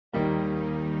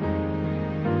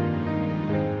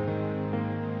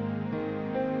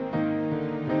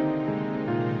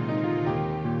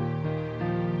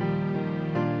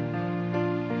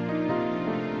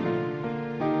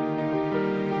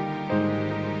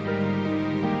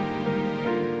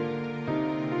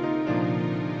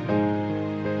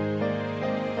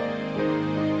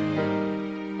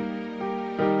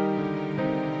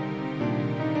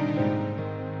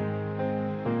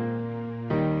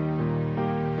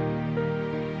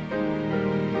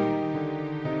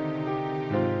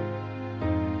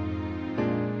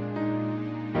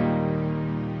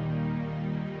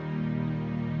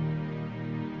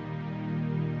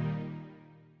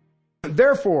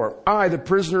Therefore, I, the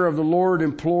prisoner of the Lord,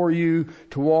 implore you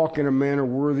to walk in a manner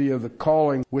worthy of the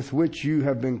calling with which you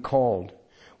have been called,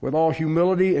 with all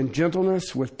humility and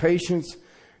gentleness, with patience,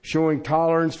 showing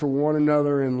tolerance for one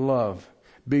another in love.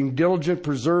 Being diligent,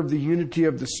 preserve the unity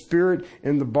of the Spirit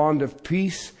in the bond of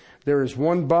peace. There is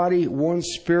one body, one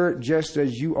Spirit, just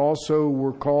as you also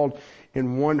were called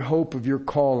in one hope of your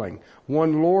calling.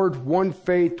 One Lord, one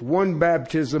faith, one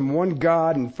baptism, one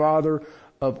God and Father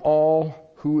of all,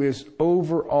 who is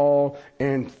over all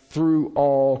and through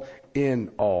all in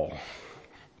all.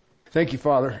 Thank you,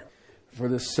 Father, for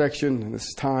this section and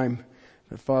this time.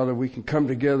 That, Father, we can come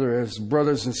together as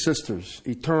brothers and sisters,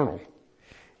 eternal,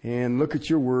 and look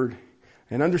at your word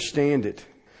and understand it.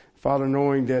 Father,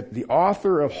 knowing that the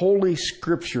author of Holy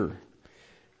Scripture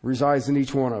resides in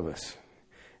each one of us.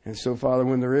 And so, Father,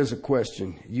 when there is a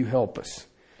question, you help us.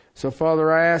 So,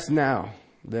 Father, I ask now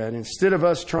that instead of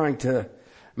us trying to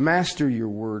master your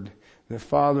word, that,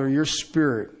 Father, your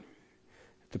Spirit,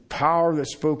 the power that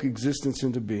spoke existence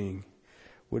into being,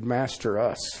 would master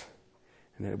us,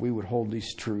 and that we would hold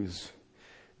these truths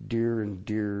dear and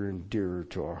dearer and dearer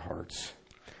to our hearts.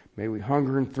 May we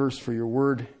hunger and thirst for your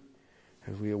word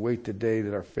as we await the day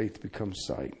that our faith becomes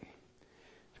sight.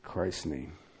 In Christ's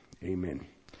name, amen.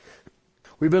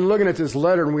 We've been looking at this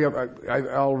letter, and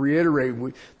I'll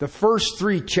reiterate, the first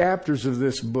 3 chapters of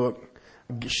this book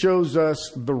shows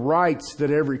us the rights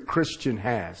that every Christian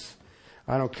has.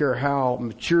 I don't care how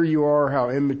mature you are, how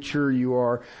immature you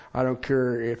are. I don't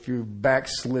care if you've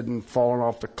backslidden, fallen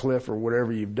off the cliff, or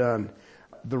whatever you've done.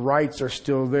 The rights are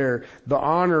still there. The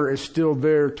honor is still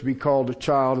there to be called a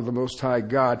child of the Most High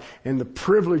God, and the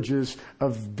privileges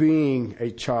of being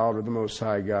a child of the Most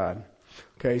High God.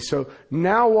 Okay, so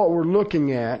now what we're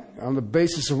looking at, on the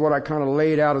basis of what I kind of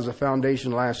laid out as a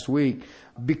foundation last week,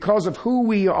 because of who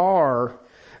we are,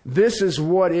 this is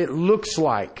what it looks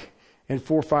like in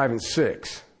 4, 5, and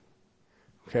 6.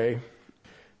 Okay?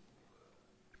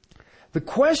 The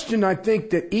question I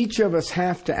think that each of us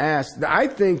have to ask, I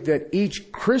think that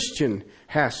each Christian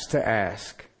has to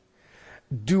ask,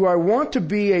 do I want to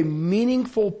be a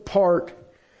meaningful part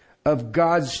of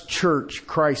God's church,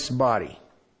 Christ's body?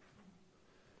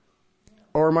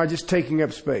 Or am I just taking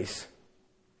up space?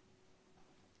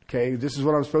 Okay, this is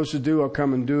what I'm supposed to do. I'll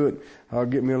come and do it. I'll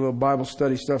get me a little Bible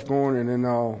study stuff going, and then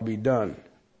I'll be done.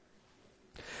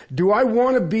 Do I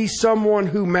want to be someone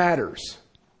who matters?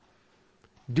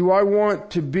 Do I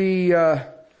want to be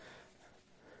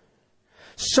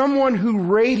someone who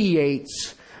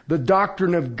radiates the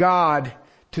doctrine of God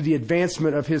to the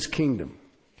advancement of His kingdom?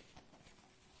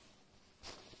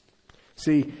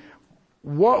 See,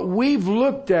 what we've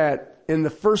looked at in the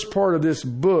first part of this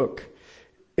book,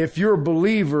 if you're a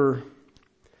believer,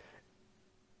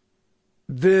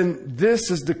 then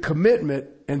this is the commitment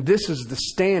and this is the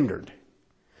standard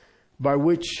by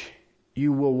which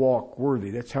you will walk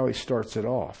worthy. That's how he starts it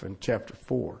off in chapter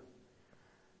 4.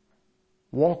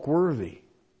 Walk worthy.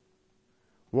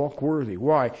 Walk worthy.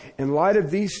 Why? In light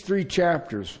of these 3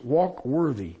 chapters, walk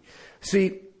worthy.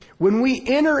 See, when we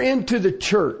enter into the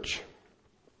church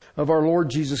of our Lord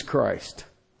Jesus Christ,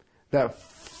 that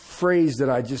phrase that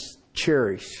I just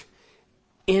cherish,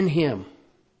 in Him.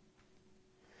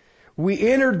 We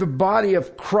entered the body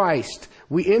of Christ.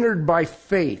 We entered by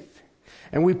faith.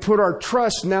 And we put our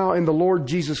trust now in the Lord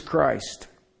Jesus Christ.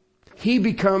 He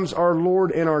becomes our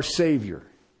Lord and our Savior.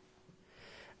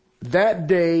 That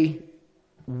day,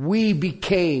 we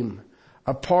became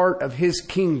a part of His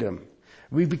kingdom.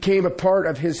 We became a part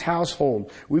of His household.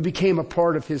 We became a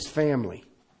part of His family.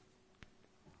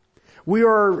 We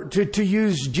are, to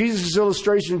use Jesus'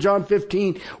 illustration in John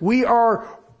 15, we are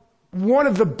one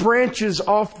of the branches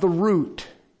off the root.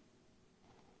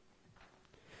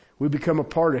 We become a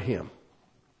part of Him.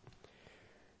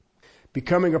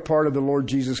 Becoming a part of the Lord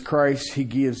Jesus Christ, He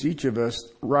gives each of us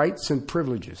rights and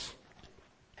privileges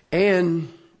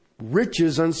and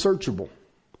riches unsearchable.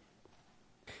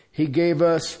 He gave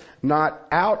us not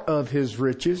out of His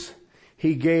riches.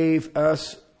 He gave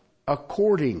us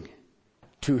according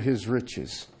to His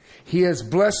riches. He has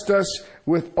blessed us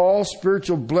with all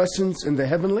spiritual blessings in the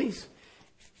heavenlies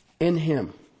in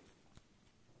Him.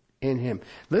 In Him.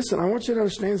 Listen, I want you to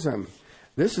understand something.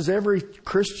 This is every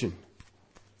Christian.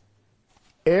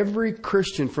 Every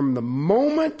Christian, from the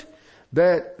moment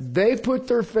that they put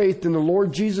their faith in the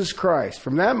Lord Jesus Christ,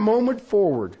 from that moment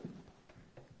forward,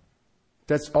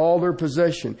 that's all their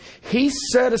possession. He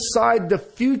set aside the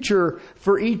future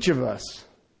for each of us.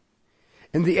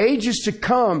 In the ages to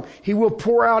come, He will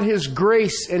pour out His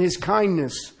grace and His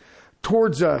kindness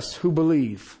towards us who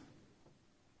believe.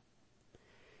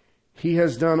 He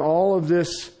has done all of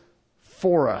this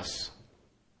for us.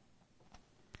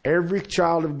 Every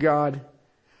child of God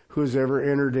who has ever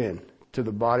entered in to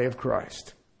the body of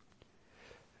Christ.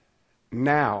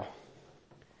 Now,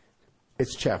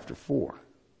 it's chapter 4.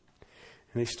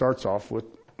 And he starts off with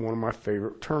one of my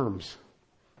favorite terms.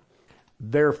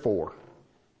 Therefore.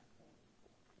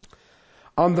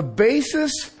 On the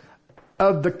basis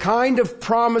of the kind of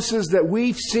promises that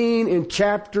we've seen in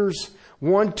chapters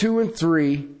 1, 2, and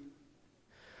 3,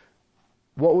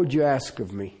 what would you ask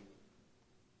of me?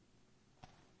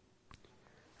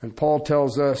 And Paul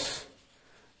tells us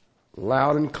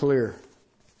loud and clear,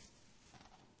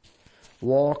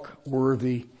 walk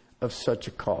worthy of such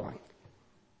a calling.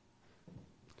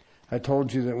 I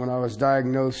told you that when I was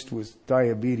diagnosed with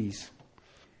diabetes,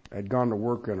 I'd gone to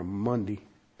work on a Monday,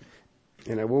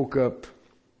 and I woke up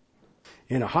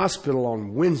in a hospital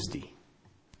on Wednesday.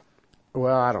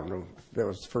 Well, I don't know. That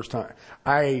was the first time.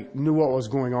 I knew what was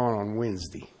going on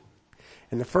Wednesday.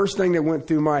 And the first thing that went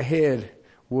through my head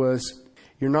was,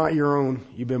 you're not your own.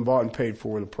 You've been bought and paid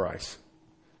for with a price.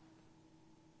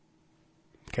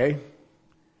 Okay?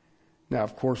 Now,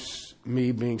 of course,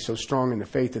 me being so strong in the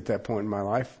faith at that point in my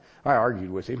life, I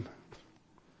argued with him.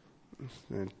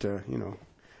 That,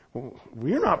 well,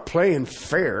 we're not playing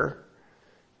fair.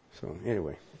 So,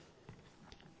 anyway.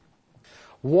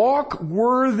 Walk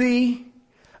worthy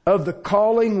of the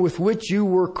calling with which you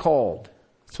were called.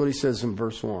 That's what he says in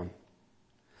verse 1.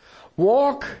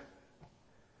 Walk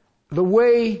the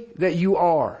way that you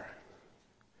are.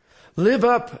 Live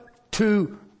up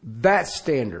to that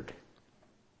standard.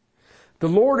 The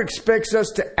Lord expects us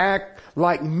to act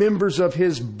like members of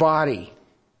His body.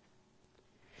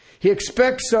 He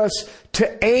expects us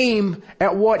to aim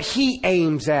at what He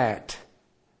aims at.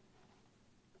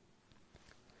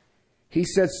 He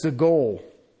sets the goal.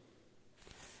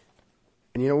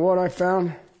 And you know what I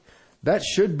found? That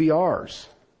should be ours.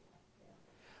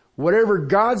 Whatever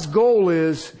God's goal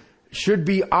is, should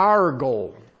be our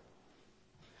goal.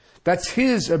 That's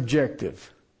His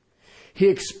objective. He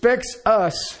expects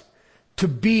us to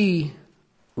be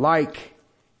like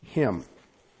Him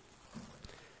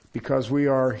because we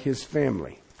are His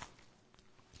family.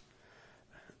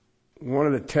 One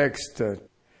of the texts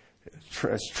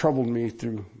has troubled me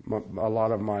through a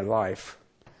lot of my life.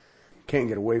 Can't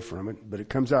get away from it, but it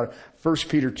comes out of 1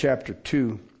 Peter chapter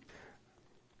 2,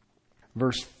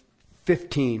 verse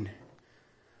 15.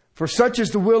 For such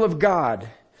is the will of God,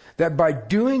 that by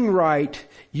doing right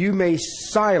you may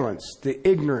silence the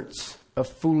ignorance of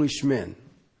foolish men.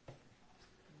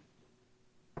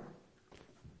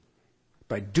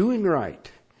 By doing right,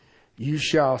 you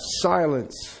shall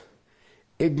silence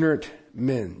ignorant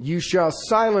men. You shall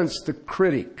silence the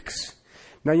critics.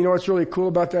 Now, you know what's really cool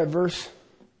about that verse?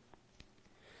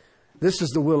 This is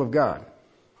the will of God.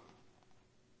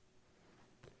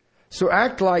 So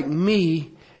act like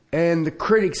me, and the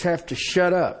critics have to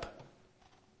shut up.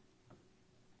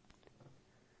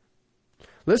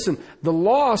 Listen, the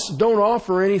lost don't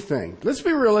offer anything. Let's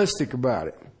be realistic about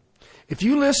it. If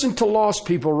you listen to lost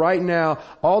people right now,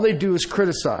 all they do is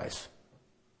criticize.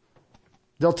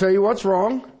 They'll tell you what's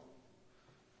wrong,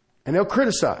 and they'll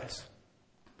criticize.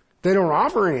 They don't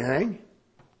offer anything.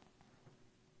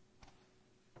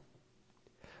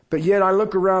 But yet I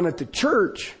look around at the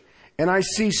church, and I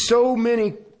see so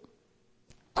many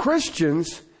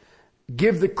Christians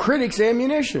give the critics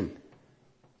ammunition.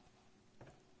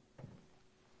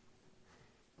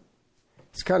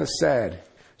 It's kind of sad.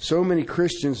 So many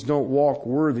Christians don't walk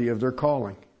worthy of their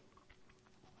calling.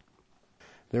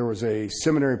 There was a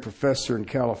seminary professor in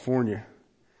California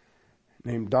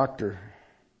named Dr.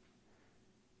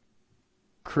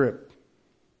 Cripp.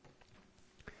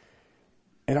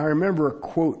 And I remember a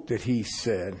quote that he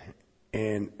said,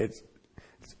 and it's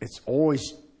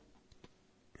always,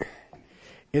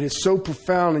 it is so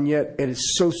profound and yet it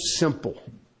is so simple.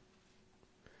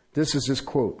 This is his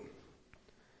quote.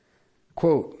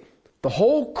 Quote, the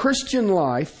whole Christian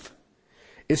life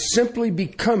is simply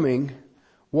becoming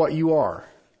what you are,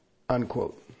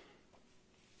 unquote.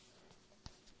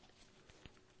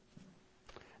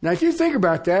 Now, if you think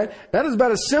about that, that is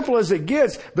about as simple as it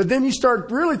gets. But then you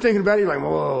start really thinking about it, you're like,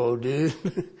 whoa, dude.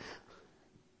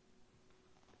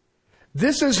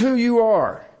 This is who you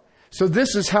are. So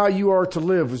this is how you are to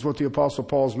live, is what the Apostle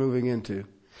Paul's moving into.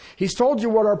 He's told you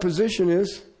what our position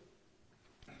is.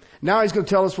 Now he's going to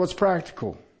tell us what's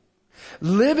practical.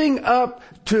 Living up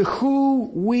to who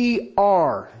we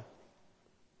are.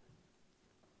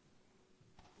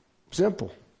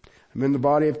 Simple. I'm in the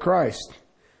body of Christ.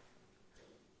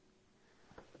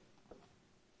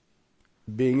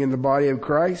 Being in the body of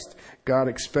Christ, God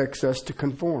expects us to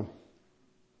conform.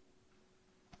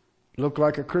 Look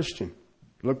like a Christian.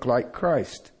 Look like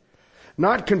Christ.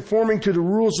 Not conforming to the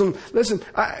rules. And listen,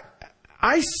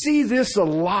 I see this a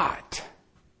lot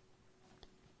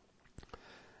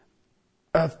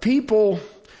of people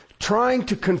trying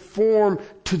to conform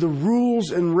to the rules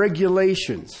and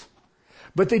regulations,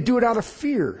 but they do it out of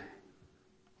fear.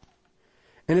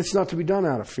 And it's not to be done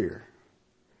out of fear.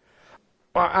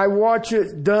 I watch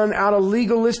it done out of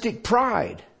legalistic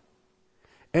pride.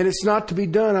 And it's not to be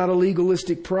done out of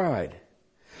legalistic pride.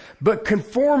 But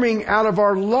conforming out of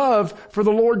our love for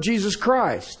the Lord Jesus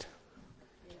Christ.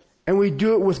 And we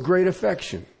do it with great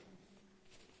affection.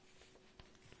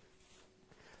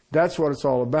 That's what it's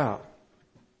all about.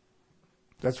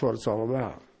 That's what it's all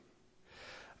about.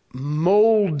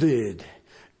 Molded.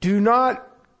 Do not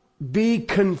be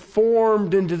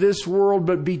conformed into this world,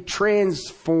 but be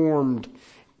transformed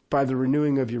by the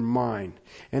renewing of your mind.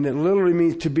 And it literally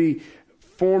means to be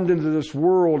formed into this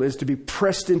world is to be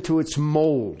pressed into its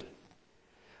mold.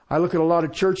 I look at a lot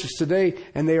of churches today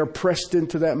and they are pressed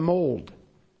into that mold.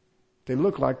 They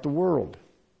look like the world.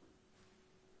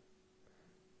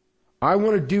 I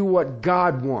want to do what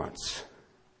God wants.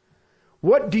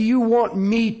 What do you want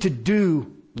me to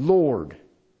do, Lord?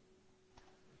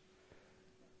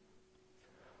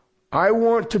 I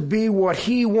want to be what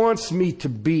He wants me to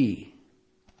be.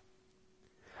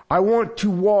 I want to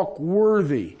walk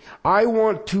worthy. I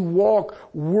want to walk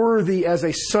worthy as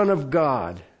a son of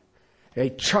God, a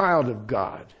child of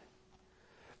God.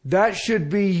 That should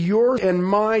be your and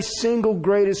my single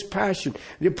greatest passion.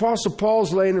 The Apostle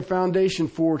Paul's laying the foundation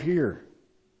for it here.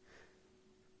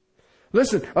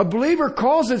 Listen, a believer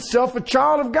calls itself a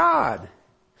child of God.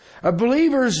 A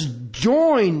believer is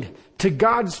joined to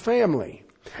God's family.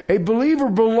 A believer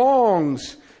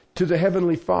belongs to the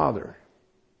Heavenly Father.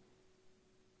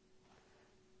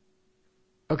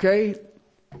 Okay?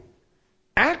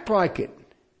 Act like it.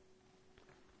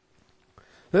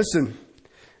 Listen,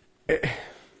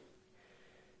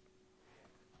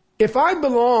 if I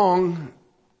belong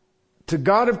to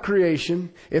God of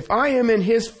creation, if I am in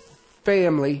His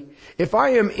family, if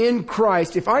I am in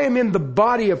Christ, if I am in the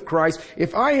body of Christ,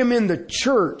 if I am in the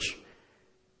church,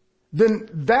 then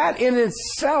that in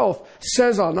itself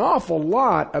says an awful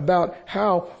lot about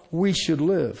how we should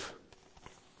live.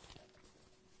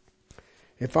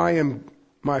 If I am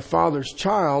my Father's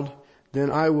child, then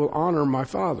I will honor my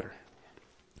Father.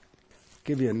 I'll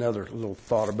give you another little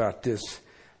thought about this.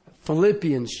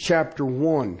 Philippians chapter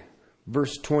 1,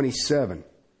 verse 27.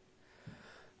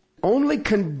 Only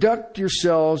conduct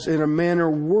yourselves in a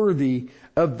manner worthy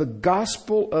of the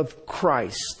gospel of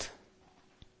Christ,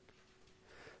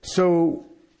 so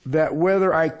that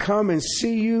whether I come and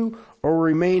see you or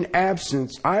remain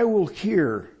absent, I will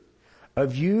hear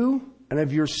of you and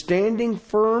of your standing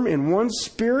firm in one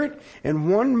spirit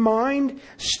and one mind,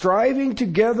 striving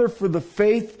together for the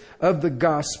faith of the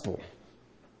gospel.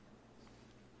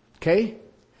 Okay?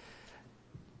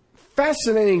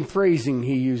 Fascinating phrasing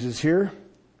he uses here.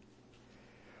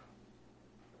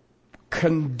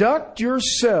 Conduct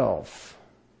yourself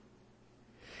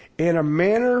in a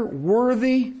manner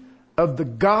worthy of the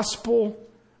gospel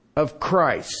of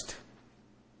Christ.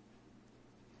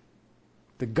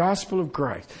 The gospel of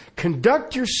Christ.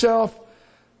 Conduct yourself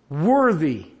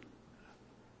worthy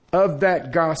of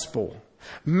that gospel.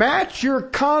 Match your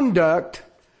conduct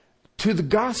to the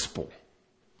gospel.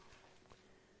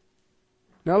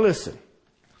 Now listen.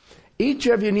 Each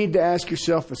of you need to ask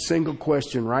yourself a single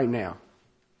question right now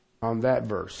on that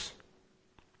verse.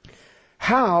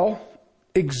 How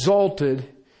exalted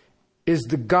is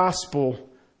the gospel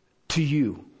to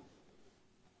you?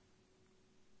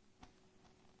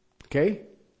 Okay?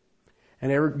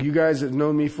 And you guys that have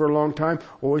known me for a long time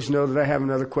always know that I have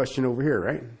another question over here,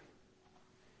 right?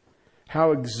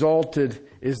 How exalted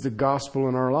is the gospel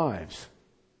in our lives?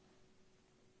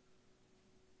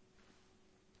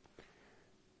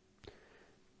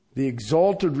 The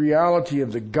exalted reality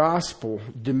of the gospel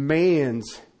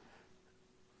demands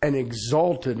an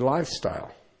exalted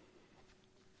lifestyle.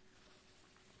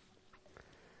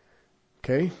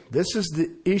 Okay? This is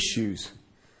the issues.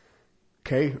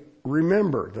 Okay?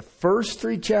 Remember, the first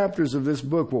 3 chapters of this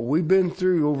book, what we've been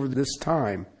through over this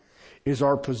time, is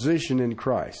our position in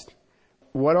Christ.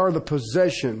 What are the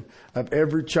possession of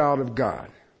every child of God?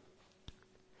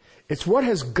 It's what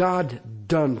has God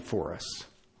done for us.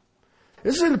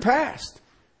 This is in the past.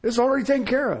 This is already taken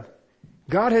care of.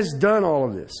 God has done all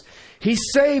of this. He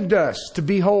saved us to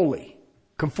be holy.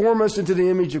 Conform us into the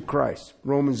image of Christ.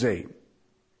 Romans 8.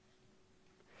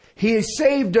 He has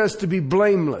saved us to be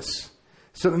blameless,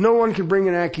 so that no one can bring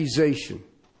an accusation.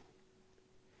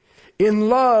 In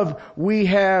love, we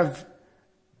have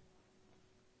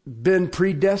been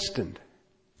predestined.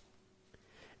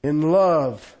 In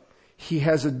love, He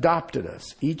has adopted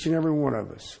us, each and every one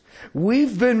of us.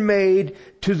 We've been made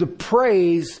to the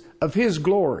praise of His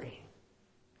glory.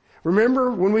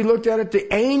 Remember when we looked at it,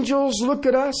 the angels look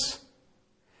at us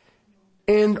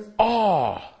in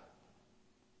awe.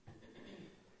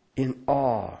 In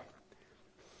awe.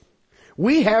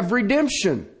 We have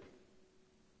redemption.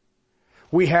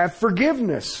 We have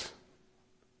forgiveness.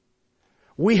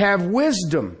 We have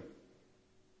wisdom.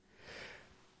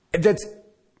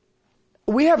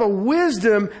 We have a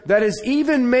wisdom that has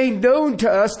even made known to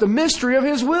us the mystery of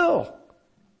His will.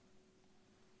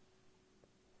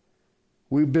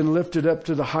 We've been lifted up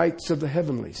to the heights of the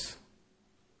heavenlies.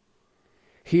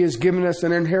 He has given us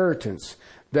an inheritance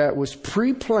that was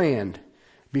pre-planned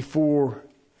before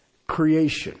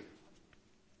creation.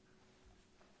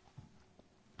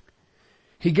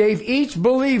 He gave each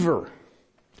believer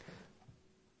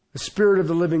the Spirit of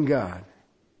the living God.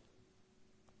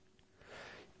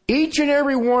 Each and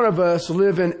every one of us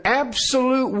live in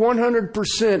absolute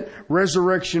 100%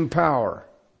 resurrection power.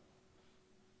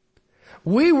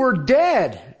 We were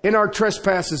dead in our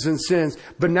trespasses and sins,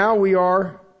 but now we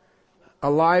are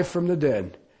alive from the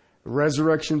dead.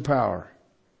 Resurrection power.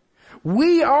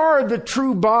 We are the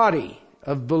true body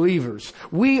of believers.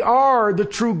 We are the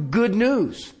true good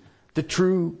news, the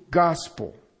true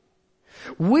gospel.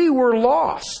 We were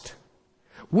lost.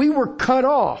 We were cut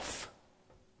off.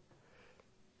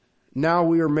 Now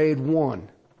we are made one.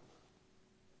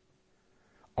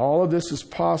 All of this is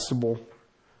possible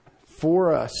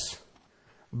for us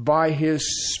by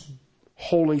His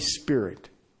Holy Spirit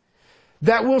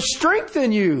that will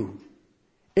strengthen you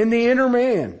in the inner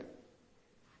man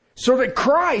so that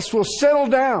Christ will settle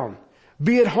down,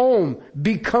 be at home,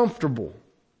 be comfortable.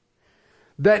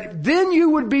 That then you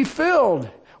would be filled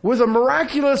with a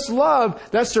miraculous love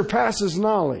that surpasses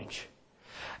knowledge.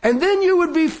 And then you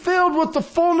would be filled with the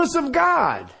fullness of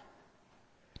God.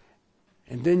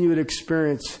 And then you would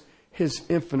experience His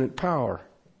infinite power.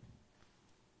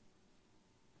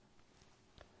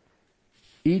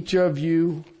 Each of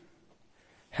you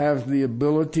have the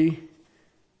ability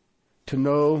to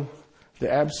know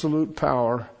the absolute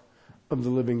power of the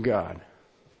living God.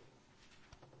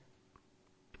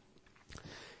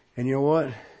 And you know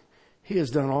what? He has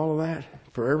done all of that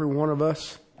for every one of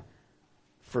us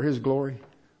for His glory.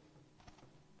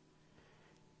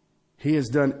 He has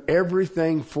done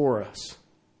everything for us.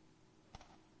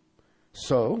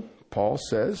 So, Paul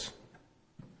says,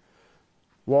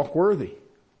 walk worthy.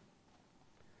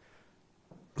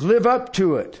 Live up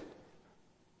to it.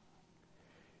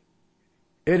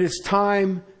 It is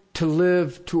time to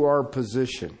live to our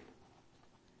position.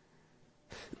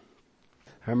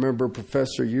 I remember a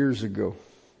professor years ago,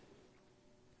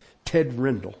 Ted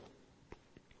Rendell.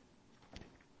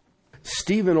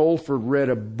 Stephen Olford read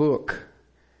a book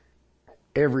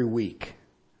every week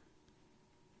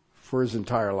for his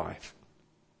entire life.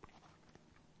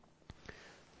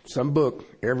 Some book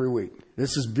every week.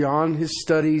 This is beyond his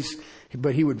studies,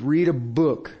 but he would read a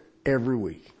book every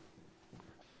week.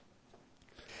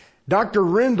 Dr.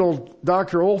 Rendell,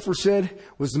 Dr. Olford said,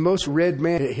 was the most read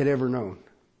man he had ever known.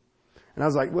 And I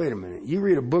was like, wait a minute, you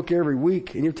read a book every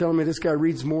week and you're telling me this guy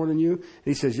reads more than you? And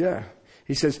he says, yeah.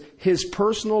 He says, his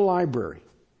personal library,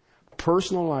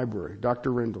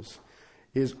 Dr. Rendell's,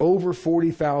 is over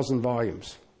 40,000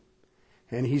 volumes.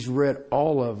 And he's read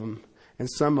all of them, and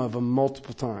some of them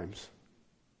multiple times.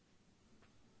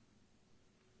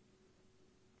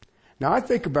 Now, I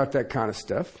think about that kind of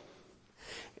stuff,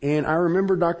 and I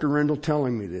remember Dr. Rendell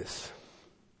telling me this.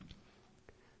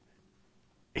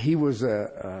 He was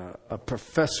a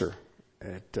professor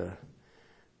at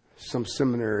some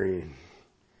seminary in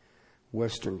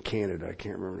Western Canada. I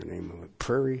can't remember the name of it.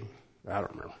 Prairie? I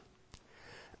don't remember.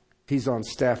 He's on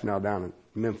staff now down in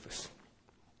Memphis.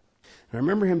 And I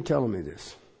remember him telling me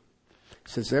this.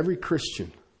 He says, every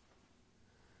Christian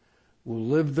will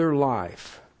live their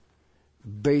life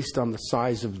based on the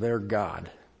size of their God.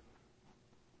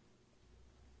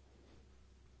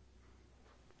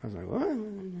 I was like, what?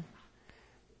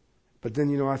 But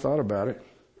then, I thought about it.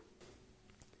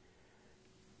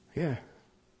 Yeah.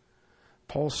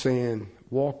 Paul's saying,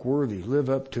 walk worthy, live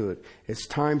up to it. It's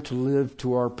time to live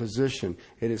to our position.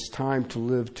 It is time to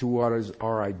live to what is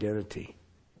our identity.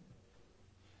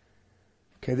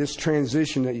 Okay, this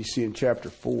transition that you see in chapter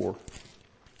 4,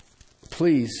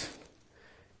 please,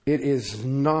 it is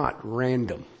not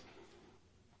random.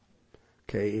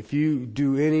 Okay, if you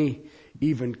do any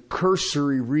even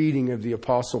cursory reading of the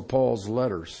Apostle Paul's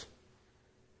letters,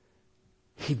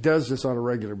 he does this on a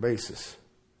regular basis.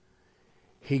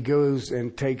 He goes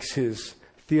and takes his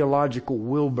theological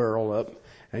wheelbarrow up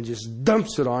and just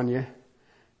dumps it on you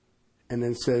and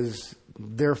then says,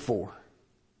 therefore.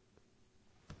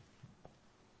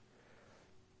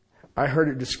 I heard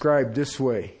it described this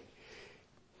way.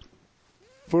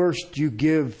 First, you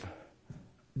give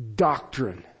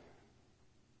doctrine.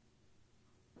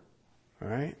 All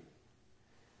right?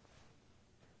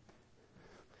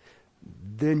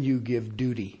 Then you give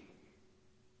duty.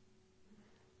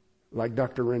 Like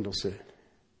Dr. Rendell said,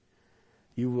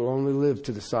 you will only live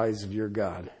to the size of your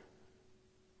God.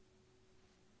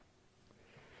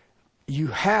 You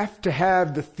have to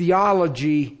have the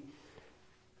theology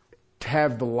to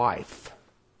have the life.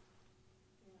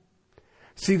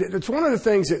 See, that's one of the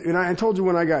things that, and I told you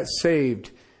when I got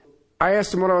saved, I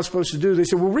asked them what I was supposed to do. They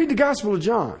said, well, read the Gospel of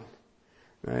John.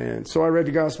 And so I read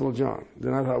the Gospel of John.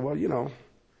 Then I thought, well,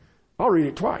 I'll read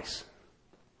it twice.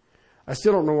 I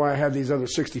still don't know why I have these other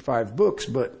 65 books,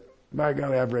 but by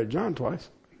golly, I've read John twice.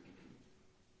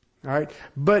 All right.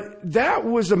 But that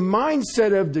was a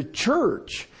mindset of the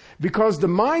church, because the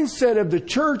mindset of the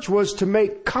church was to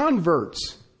make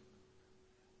converts.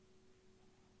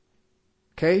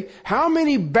 Okay. How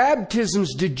many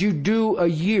baptisms did you do a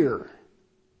year?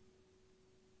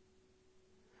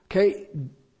 Okay.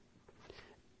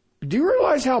 Do you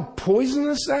realize how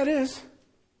poisonous that is?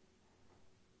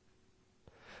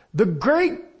 The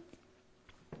great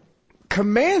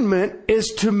commandment is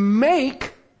to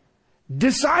make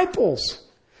disciples.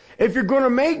 If you're going to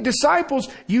make disciples,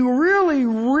 you really,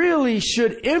 really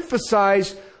should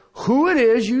emphasize who it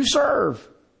is you serve.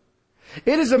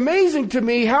 It is amazing to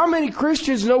me how many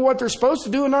Christians know what they're supposed to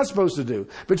do and not supposed to do.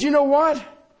 But you know what?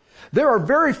 There are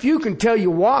very few can tell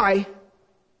you why.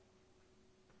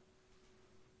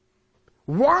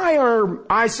 Why am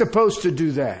I supposed to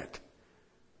do that?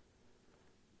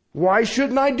 Why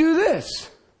shouldn't I do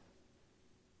this?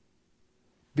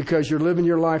 Because you're living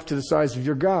your life to the size of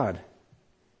your God.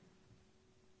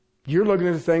 You're looking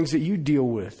at the things that you deal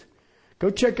with. Go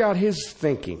check out his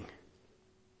thinking.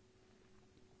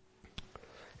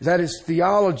 That is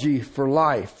theology for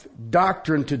life,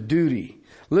 doctrine to duty.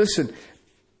 Listen,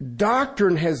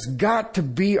 doctrine has got to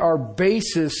be our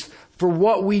basis for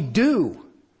what we do.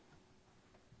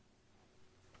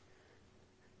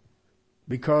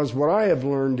 Because what I have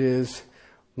learned is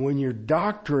when your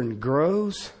doctrine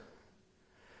grows,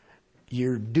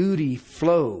 your duty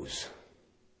flows.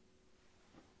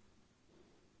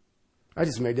 I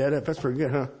just made that up. That's pretty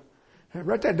good, huh?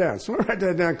 Write that down. Someone write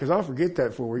that down, because I'll forget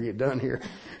that before we get done here.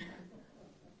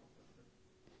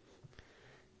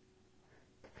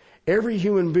 Every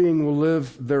human being will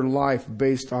live their life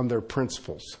based on their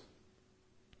principles.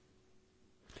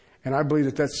 And I believe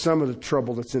that that's some of the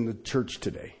trouble that's in the church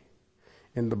today,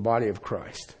 in the body of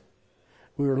Christ.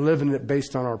 We are living it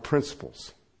based on our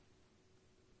principles,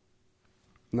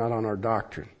 not on our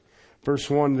doctrine. Verse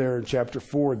 1 there in chapter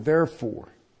 4, therefore.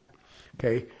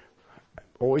 Okay,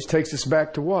 always takes us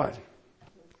back to what?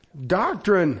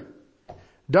 Doctrine.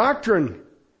 Doctrine.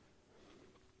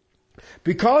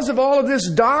 Because of all of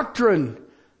this doctrine,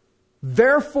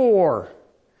 therefore,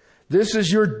 this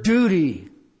is your duty.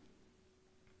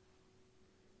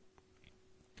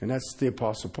 And that's the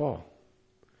Apostle Paul.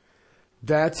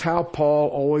 That's how Paul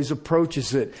always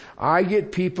approaches it. I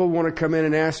get people want to come in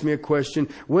and ask me a question.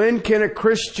 When can a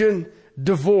Christian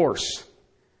divorce?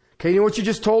 Okay, you know what you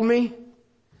just told me?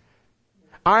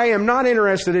 I am not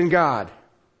interested in God.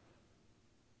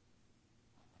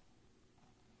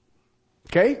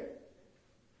 Okay?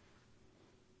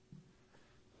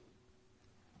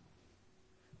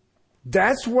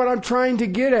 That's what I'm trying to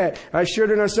get at. I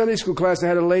shared in our Sunday school class, I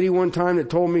had a lady one time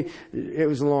that told me, it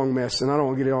was a long mess, and I don't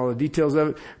want to get into all the details of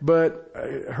it, but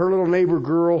her little neighbor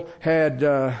girl had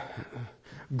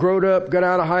grown up, got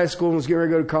out of high school, and was getting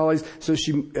ready to go to college, so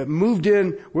she moved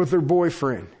in with her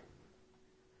boyfriend.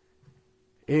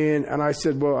 And I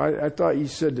said, well, I thought you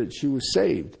said that she was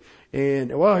saved.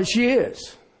 And, well, she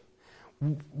is.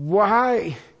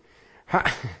 Why?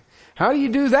 How do you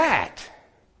do that?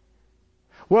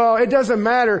 Well, it doesn't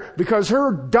matter, because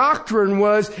her doctrine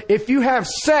was, if you have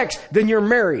sex, then you're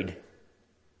married.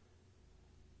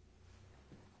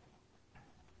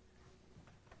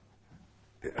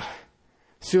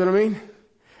 See what I mean?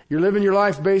 You're living your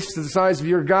life based to the size of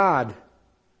your God.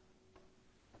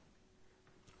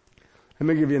 Let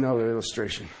me give you another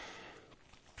illustration.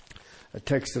 A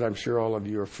text that I'm sure all of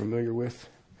you are familiar with.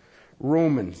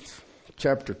 Romans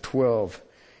chapter 12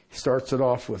 starts it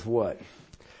off with what?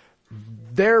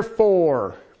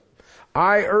 Therefore,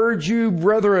 I urge you,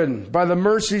 brethren, by the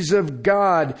mercies of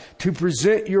God, to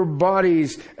present your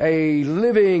bodies a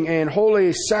living and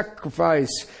holy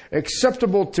sacrifice,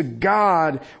 acceptable to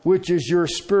God, which is your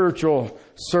spiritual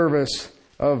service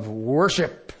of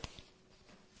worship.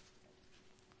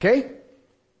 Okay?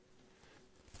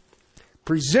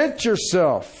 Present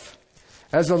yourself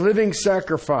as a living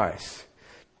sacrifice.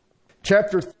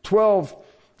 Chapter 12,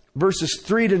 verses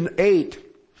 3 to 8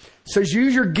 says,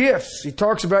 use your gifts. He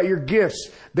talks about your gifts.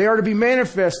 They are to be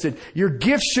manifested. Your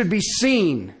gifts should be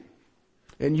seen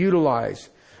and utilized.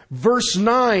 Verse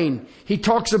 9, he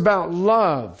talks about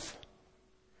love.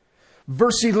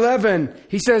 Verse 11,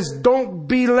 he says, don't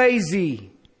be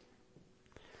lazy.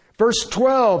 Verse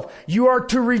 12, you are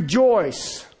to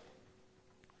rejoice.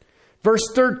 Verse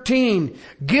 13,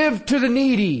 give to the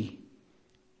needy.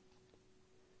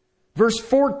 Verse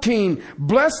 14,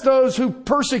 bless those who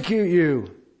persecute you.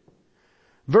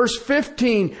 Verse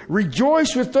 15,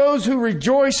 rejoice with those who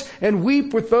rejoice and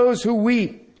weep with those who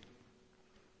weep.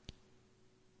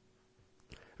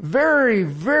 Very,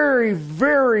 very,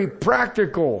 very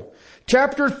practical.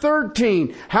 Chapter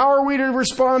 13, how are we to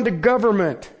respond to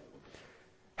government?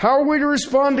 How are we to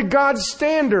respond to God's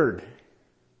standard?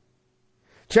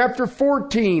 Chapter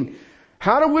 14,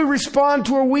 how do we respond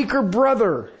to a weaker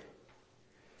brother?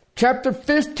 Chapter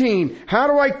 15, how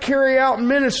do I carry out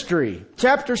ministry?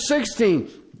 Chapter 16,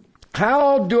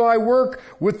 how do I work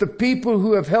with the people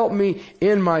who have helped me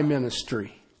in my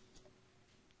ministry?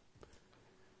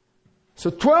 So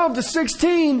 12 to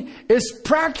 16 is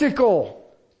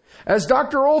practical. As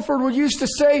Dr. Olford would used to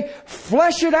say,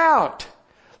 flesh it out.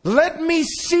 Let me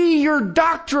see your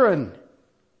doctrine.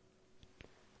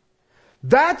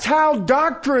 That's how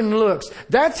doctrine looks.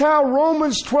 That's how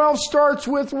Romans 12 starts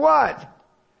with what?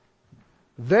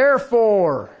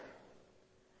 Therefore.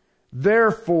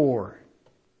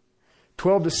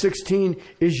 12 to 16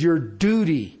 is your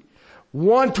duty.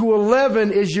 1 to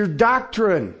 11 is your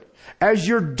doctrine. As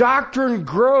your doctrine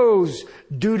grows,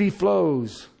 duty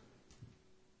flows.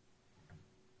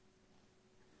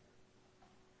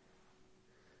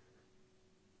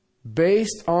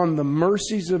 Based on the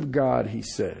mercies of God, he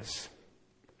says.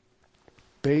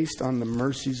 Based on the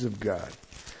mercies of God.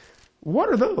 What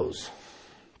are those?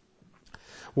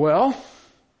 Well,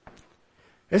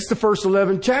 it's the first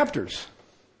 11 chapters.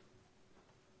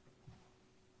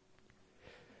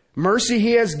 Mercy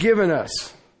he has given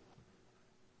us.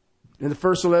 In the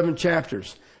first 11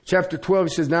 chapters. Chapter 12,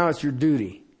 he says, now it's your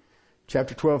duty.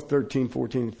 Chapter 12, 13,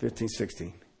 14, 15,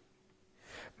 16.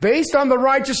 Based on the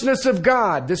righteousness of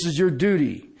God, this is your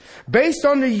duty. Based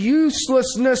on the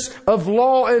uselessness of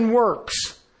law and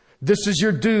works, this is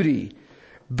your duty.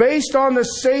 Based on the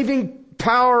saving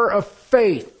power of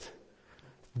faith,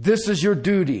 this is your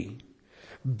duty.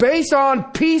 Based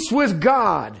on peace with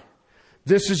God,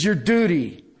 this is your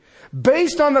duty.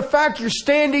 Based on the fact you're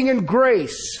standing in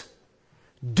grace,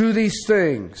 do these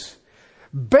things.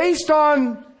 Based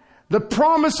on the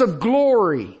promise of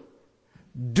glory,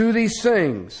 do these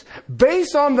things.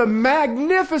 Based on the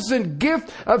magnificent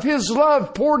gift of His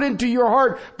love poured into your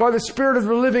heart by the Spirit of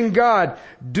the living God,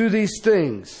 do these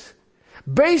things.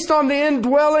 Based on the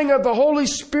indwelling of the Holy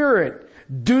Spirit,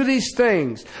 do these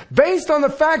things. Based on the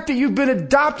fact that you've been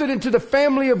adopted into the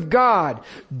family of God,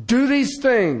 do these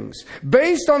things.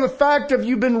 Based on the fact that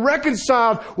you've been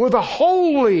reconciled with a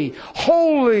holy,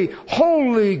 holy,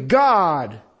 holy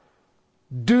God,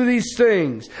 do these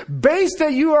things. Based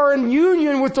that you are in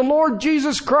union with the Lord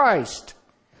Jesus Christ,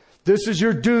 this is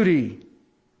your duty.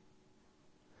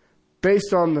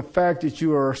 Based on the fact that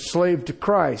you are a slave to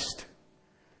Christ,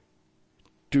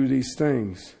 do these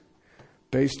things.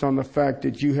 Based on the fact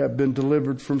that you have been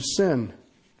delivered from sin,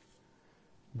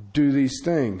 do these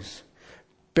things.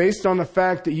 Based on the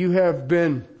fact that you have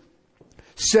been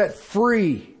set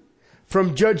free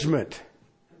from judgment,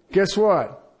 guess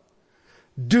what?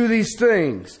 Do these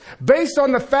things. Based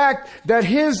on the fact that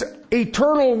His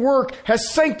eternal work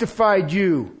has sanctified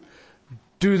you,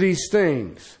 do these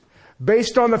things.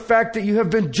 Based on the fact that you have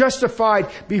been justified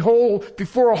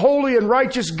before a holy and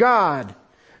righteous God,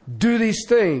 do these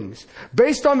things.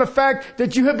 Based on the fact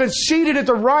that you have been seated at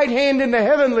the right hand in the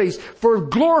heavenlies for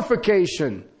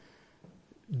glorification,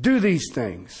 do these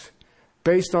things.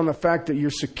 Based on the fact that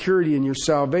your security and your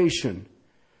salvation,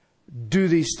 do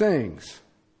these things.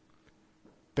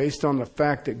 Based on the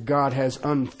fact that God has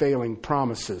unfailing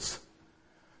promises,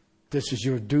 this is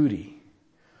your duty.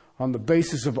 On the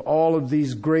basis of all of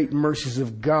these great mercies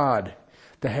of God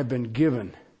that have been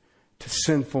given to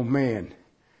sinful man,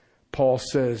 Paul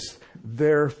says,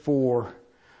 therefore,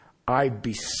 I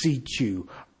beseech you,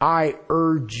 I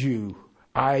urge you,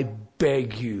 I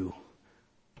beg you,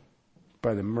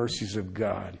 by the mercies of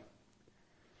God.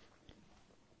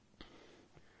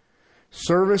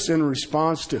 Service in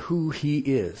response to who He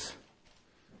is.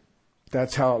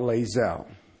 That's how it lays out.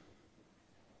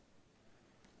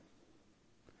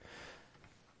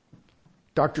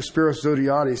 Dr. Spiros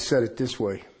Zodhiates said it this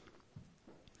way,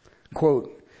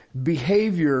 quote,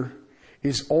 behavior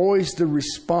is always the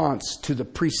response to the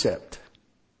precept,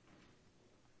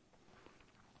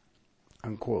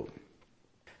 unquote.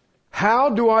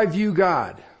 How do I view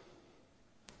God?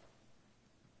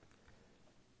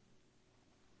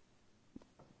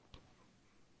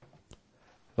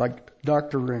 Like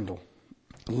Dr. Rendell,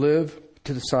 live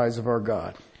to the size of our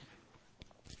God.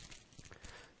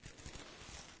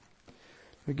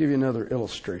 I'll give you another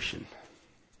illustration.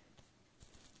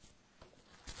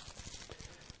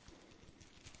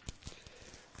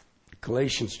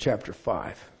 Galatians chapter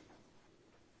 5.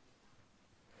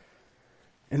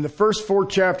 In the first 4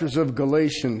 chapters of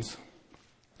Galatians,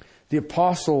 the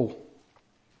apostle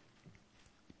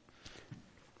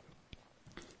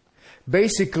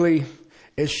basically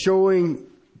is showing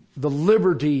the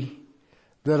liberty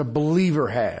that a believer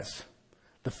has,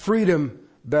 the freedom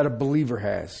that a believer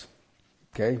has.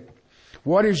 Okay?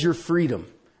 What is your freedom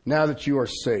now that you are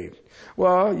saved?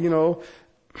 Well,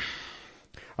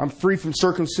 I'm free from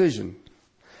circumcision.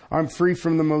 I'm free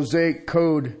from the Mosaic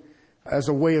code as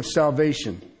a way of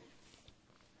salvation.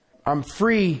 I'm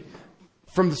free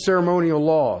from the ceremonial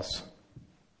laws.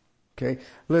 Okay?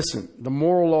 Listen, the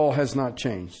moral law has not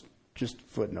changed. Just a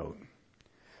footnote.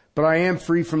 But I am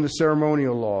free from the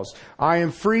ceremonial laws. I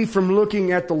am free from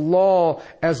looking at the law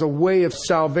as a way of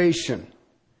salvation.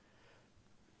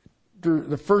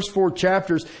 The first 4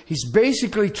 chapters, he's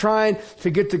basically trying to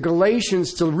get the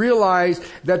Galatians to realize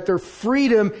that their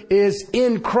freedom is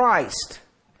in Christ.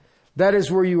 That is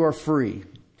where you are free.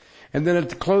 And then at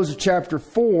the close of chapter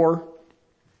 4,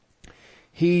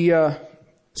 he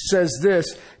says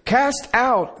this, cast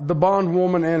out the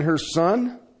bondwoman and her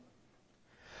son,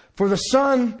 for the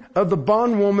son of the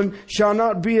bondwoman shall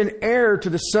not be an heir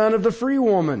to the son of the free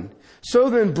woman.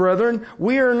 So then, brethren,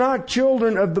 we are not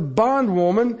children of the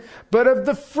bondwoman, but of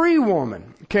the free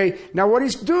woman. Okay, now what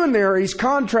he's doing there, he's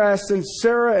contrasting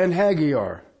Sarah and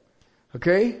Hagar.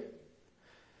 Okay?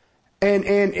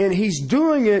 And he's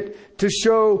doing it to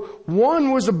show one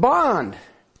was a bond,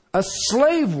 a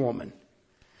slave woman.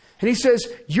 And he says,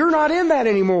 you're not in that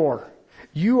anymore.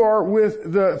 You are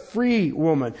with the free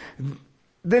woman.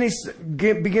 Then he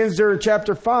begins there in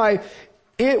chapter 5.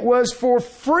 It was for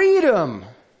freedom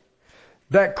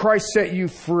that Christ set you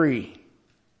free.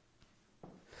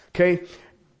 Okay?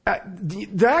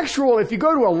 The actual, if you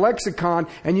go to a lexicon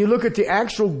and you look at the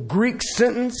actual Greek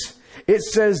sentence, it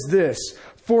says this,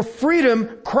 for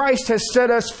freedom, Christ has set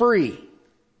us free.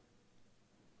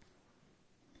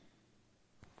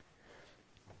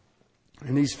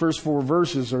 And these first 4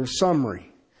 verses are a summary.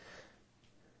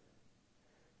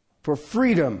 For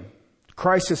freedom,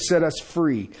 Christ has set us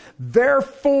free.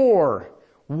 Therefore,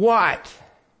 what?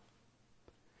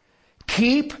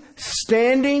 Keep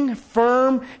standing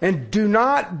firm and do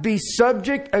not be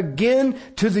subject again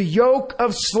to the yoke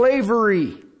of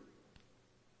slavery.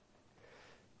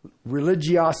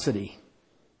 Religiosity.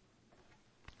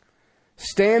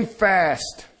 Stand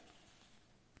fast.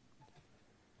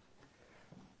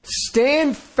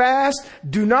 Stand fast.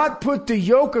 Do not put the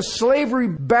yoke of slavery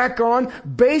back on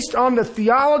based on the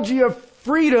theology of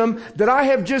freedom that I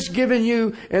have just given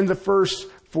you in the first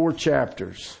 4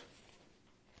 chapters.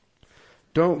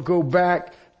 Don't go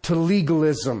back to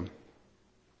legalism.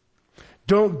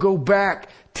 Don't go back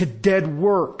to dead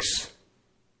works.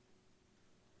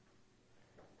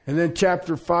 And then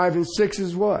chapter 5 and 6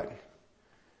 is what?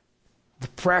 The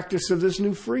practice of this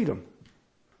new freedom.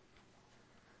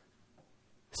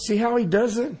 See how he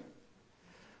does it?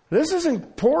 This is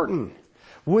important.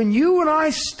 When you and I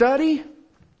study,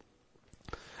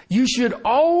 you should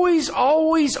always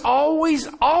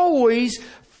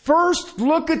first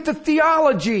look at the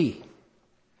theology.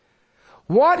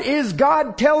 What is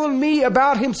God telling me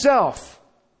about Himself?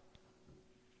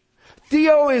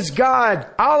 Theo is God.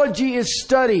 Ology is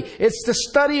study. It's the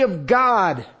study of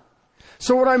God.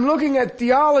 So when I'm looking at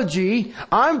theology,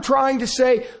 I'm trying to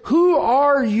say, who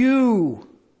are you?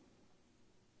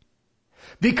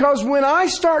 Because when I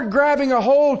start grabbing a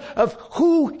hold of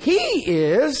who He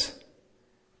is,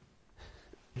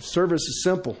 service is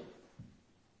simple.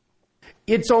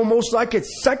 It's almost like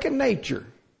it's second nature.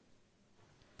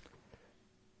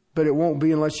 But it won't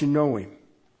be unless you know Him.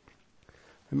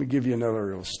 Let me give you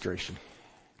another illustration.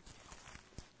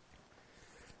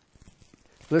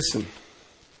 Listen.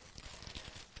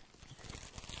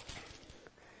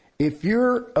 If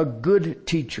you're a good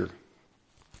teacher,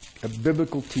 a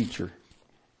biblical teacher,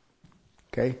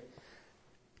 okay,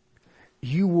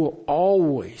 you will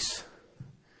always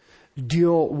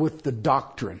deal with the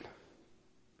doctrine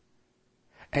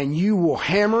And you will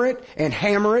hammer it and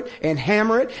hammer it and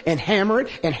hammer it and hammer it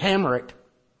and hammer it.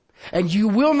 And you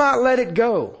will not let it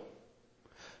go.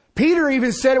 Peter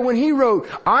even said it when he wrote,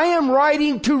 I am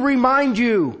writing to remind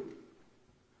you.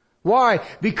 Why?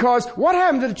 Because what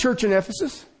happened to the church in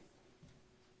Ephesus?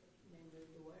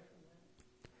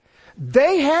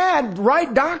 They had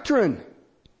right doctrine.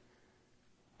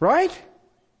 Right?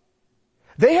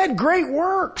 They had great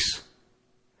works.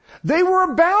 They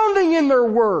were abounding in their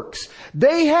works.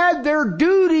 They had their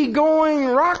duty going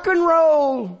rock and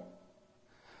roll.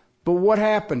 But what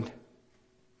happened?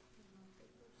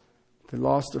 They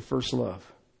lost their first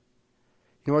love.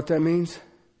 You know what that means?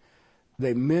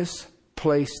 They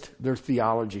misplaced their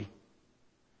theology.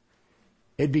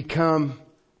 It become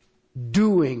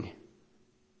doing.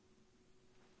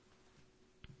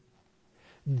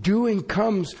 Doing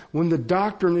comes when the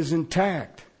doctrine is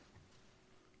intact.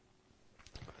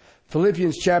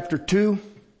 Philippians chapter 2,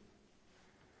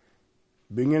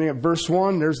 beginning at verse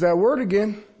 1, there's that word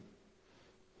again.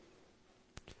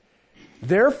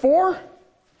 Therefore,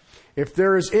 if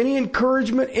there is any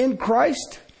encouragement in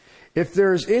Christ, if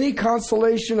there is any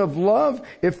consolation of love,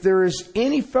 if there is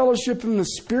any fellowship in the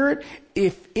Spirit,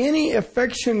 if any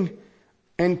affection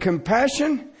and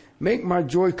compassion, make my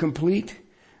joy complete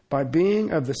by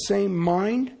being of the same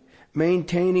mind,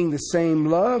 maintaining the same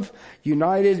love,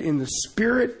 united in the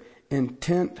Spirit,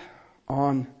 intent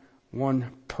on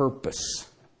one purpose.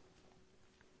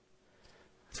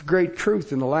 It's a great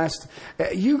truth in the last.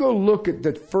 You go look at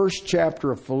the first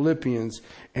chapter of Philippians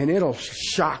and it'll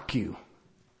shock you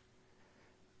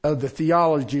of the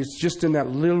theology. It's just in that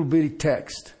little bitty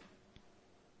text.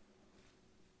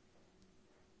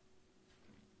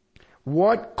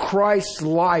 What Christ's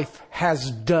life has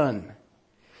done.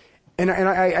 And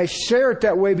I share it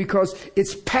that way because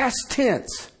it's past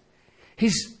tense.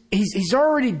 He's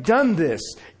already done this.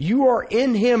 You are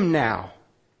in Him now.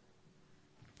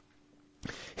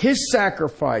 His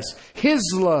sacrifice, His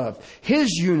love,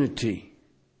 His unity.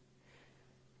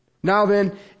 Now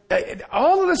then,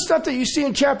 all of the stuff that you see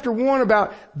in chapter 1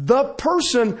 about the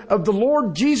person of the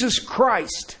Lord Jesus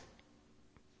Christ.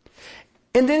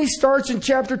 And then he starts in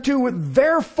chapter 2 with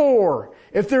therefore,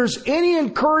 if there's any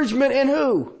encouragement in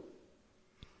who?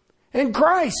 In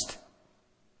Christ.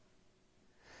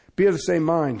 Be of the same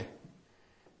mind.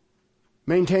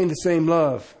 Maintain the same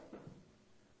love.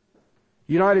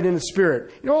 United in the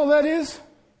Spirit. You know all that is?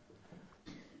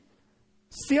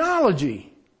 It's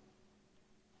theology.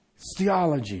 It's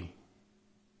theology.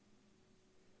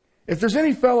 If there's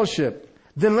any fellowship,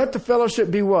 then let the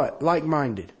fellowship be what?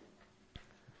 Like-minded.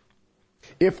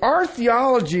 If our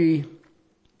theology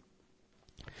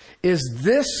is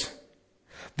this,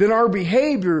 then our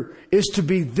behavior is to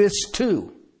be this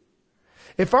too.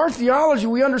 If our theology,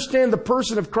 we understand the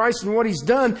person of Christ and what He's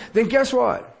done, then guess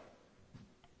what?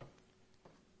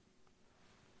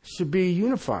 It should be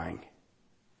unifying.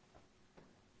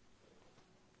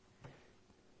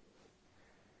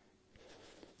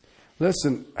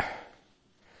 Listen,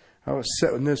 I was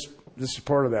sitting this is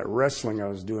part of that wrestling I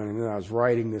was doing, and then I was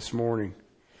writing this morning.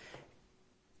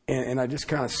 And I just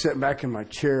kind of sat back in my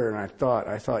chair and I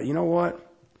thought, you know what?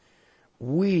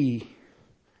 We,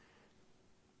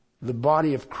 the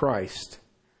body of Christ,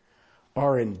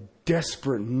 are in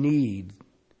desperate need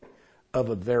of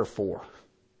a therefore.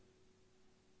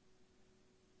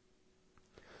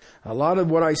 A lot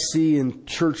of what I see in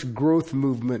church growth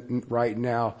movement right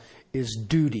now is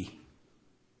duty.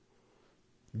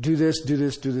 Do this, do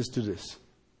this, do this, do this.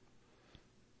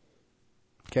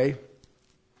 Okay?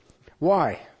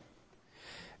 Why?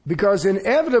 Because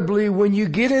inevitably, when you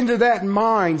get into that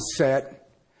mindset,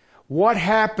 what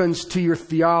happens to your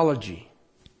theology?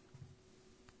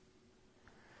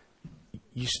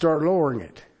 You start lowering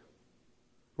it.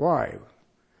 Why?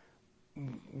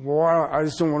 Well, I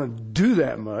just don't want to do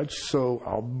that much, so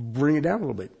I'll bring it down a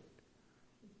little bit.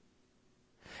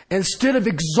 Instead of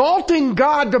exalting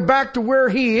God back to where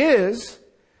He is,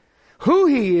 who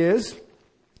He is,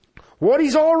 what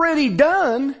He's already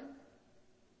done,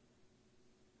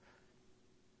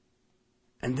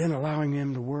 and then allowing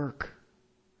Him to work.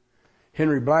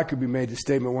 Henry Blackaby made the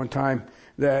statement one time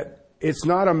that it's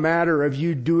not a matter of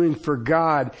you doing for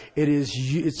God.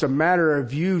 It's a matter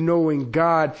of you knowing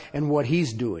God and what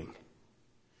He's doing.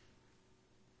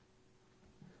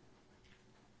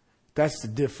 That's the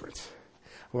difference.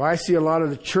 Well, I see a lot of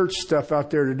the church stuff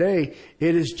out there today.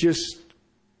 It is just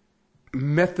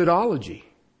methodology.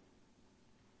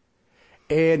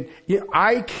 And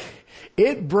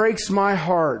it breaks my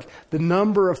heart the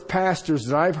number of pastors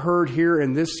that I've heard here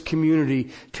in this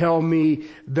community tell me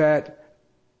that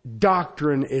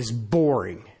doctrine is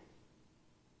boring.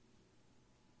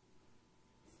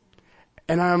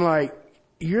 And I'm like,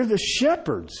 you're the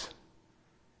shepherds.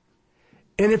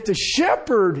 And if the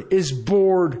shepherd is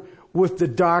bored with the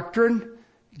doctrine,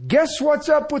 guess what's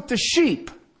up with the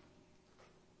sheep?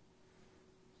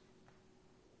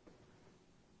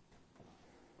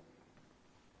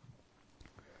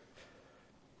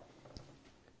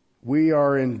 We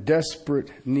are in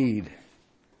desperate need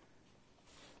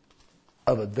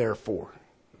of a therefore.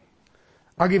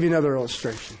 I'll give you another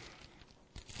illustration.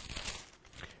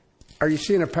 Are you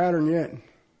seeing a pattern yet?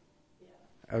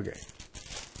 Okay.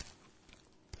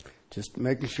 Just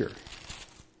making sure.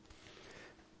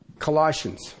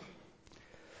 Colossians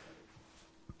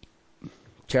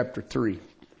chapter 3.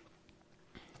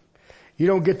 You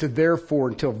don't get to therefore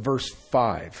until verse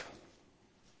 5.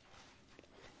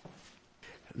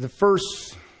 The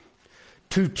first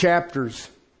 2 chapters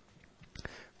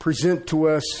present to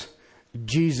us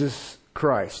Jesus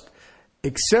Christ.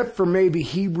 Except for maybe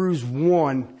Hebrews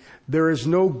 1, there is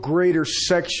no greater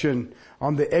section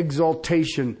on the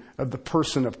exaltation of the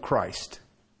person of Christ.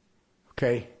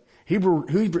 Okay?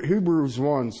 Hebrews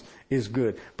 1 is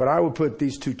good, but I would put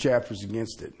these 2 chapters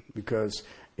against it because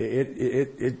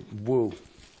it will.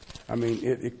 I mean,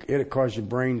 it'll cause your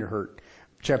brain to hurt.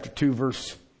 Chapter 2,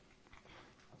 verse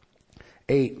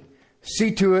 8.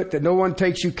 See to it that no one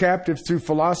takes you captive through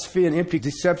philosophy and empty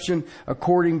deception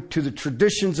according to the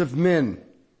traditions of men.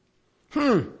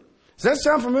 Does that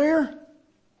sound familiar?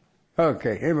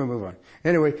 Okay, anyway, move on.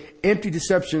 Anyway, empty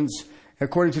deceptions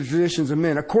according to the traditions of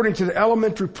men, according to the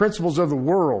elementary principles of the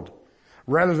world,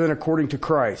 rather than according to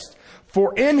Christ.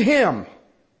 For in Him,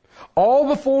 all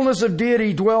the fullness of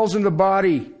deity dwells in the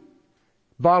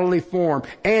bodily form.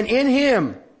 And in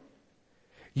Him,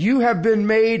 you have been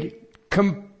made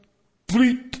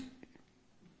complete.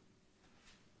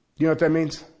 You know what that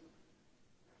means?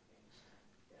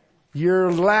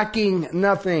 You're lacking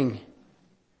nothing.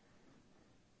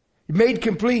 Made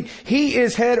complete. He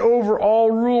is head over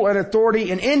all rule and authority,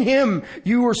 and in Him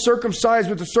you were circumcised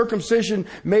with the circumcision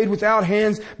made without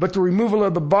hands, but the removal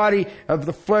of the body of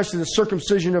the flesh is the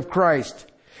circumcision of Christ.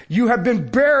 You have been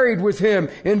buried with Him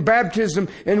in baptism,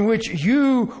 in which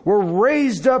you were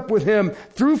raised up with Him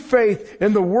through faith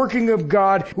in the working of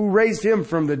God who raised Him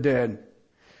from the dead.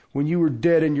 When you were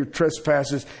dead in your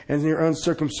trespasses and your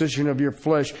uncircumcision of your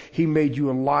flesh, He made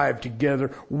you alive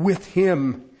together with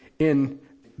Him in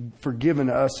forgiven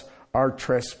us our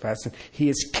trespasses. He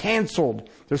has canceled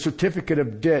the certificate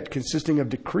of debt consisting of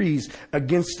decrees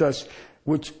against us,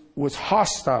 which was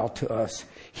hostile to us.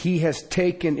 He has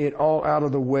taken it all out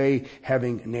of the way,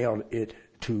 having nailed it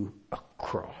to a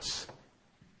cross.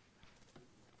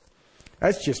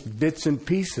 That's just bits and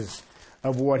pieces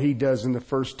of what He does in the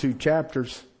first 2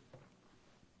 chapters.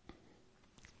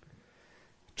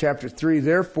 Chapter 3,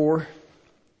 therefore,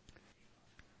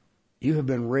 you have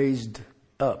been raised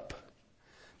up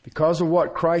because of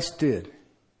what Christ did.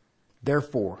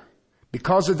 Therefore,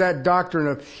 because of that doctrine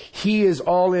of He is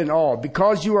all in all,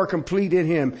 because you are complete in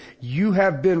Him, you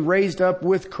have been raised up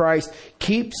with Christ.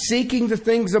 Keep seeking the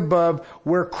things above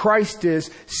where Christ is,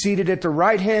 seated at the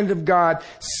right hand of God.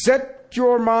 Set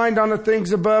your mind on the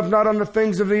things above, not on the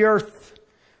things of the earth.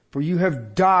 For you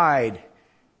have died,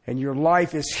 and your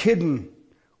life is hidden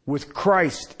with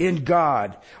Christ in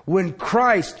God. When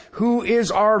Christ, who is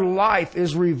our life,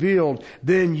 is revealed,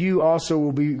 then you also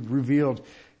will be revealed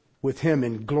with Him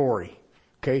in glory.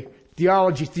 Okay?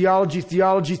 Theology.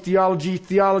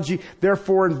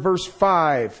 Therefore, in verse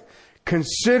 5,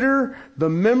 consider the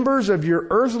members of your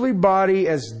earthly body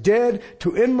as dead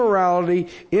to immorality,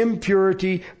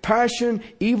 impurity, passion,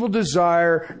 evil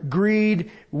desire,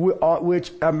 greed,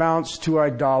 which amounts to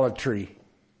idolatry.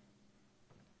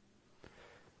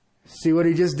 See what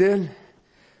he just did?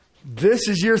 This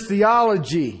is your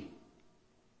theology.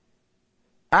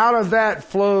 Out of that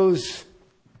flows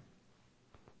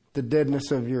the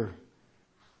deadness of your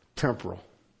temporal.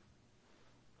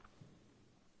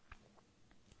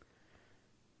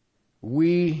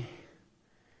 When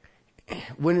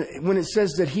it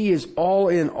says that He is all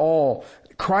in all,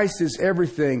 Christ is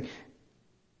everything,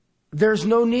 there's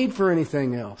no need for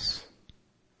anything else.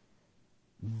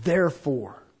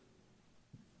 Therefore,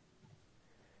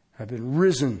 I've been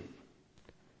risen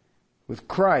with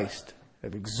Christ,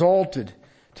 have exalted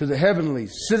to the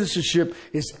heavenlies. Citizenship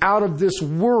is out of this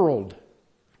world.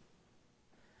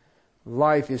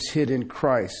 Life is hid in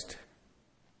Christ.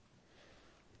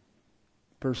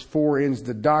 Verse 4 ends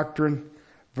the doctrine.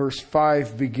 Verse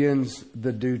 5 begins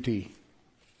the duty.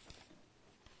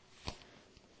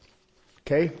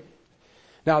 Okay?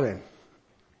 Now then,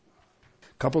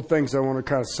 a couple of things I want to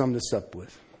kind of sum this up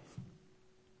with.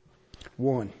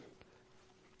 One,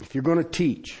 if you're going to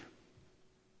teach,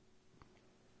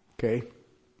 Okay?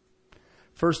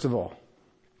 First of all,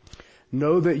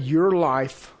 know that your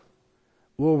life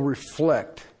will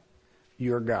reflect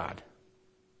your God.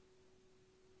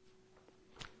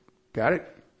 Got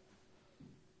it?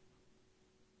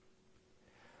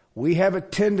 We have a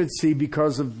tendency,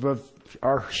 because of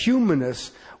our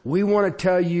humanness, we want to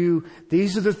tell you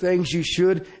these are the things you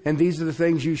should and these are the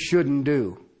things you shouldn't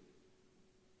do.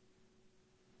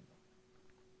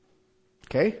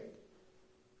 Okay?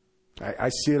 I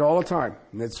see it all the time.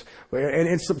 And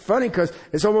it's funny because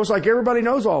it's almost like everybody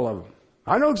knows all of them.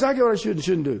 I know exactly what I should and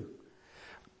shouldn't do.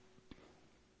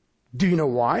 Do you know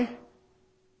why?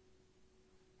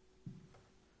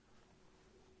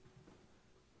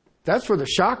 That's where the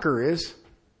shocker is.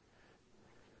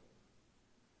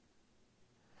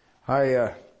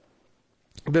 I've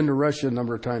been to Russia a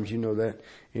number of times, you know that,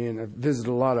 and I've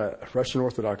visited a lot of Russian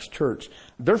Orthodox church.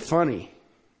 They're funny.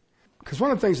 Because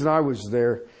one of the things that I was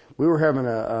there, we were having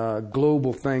a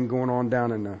global thing going on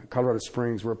down in Colorado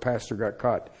Springs where a pastor got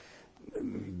caught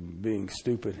being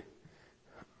stupid.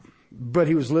 But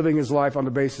he was living his life on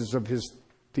the basis of his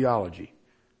theology.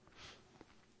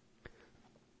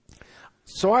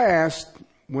 So I asked,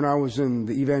 when I was in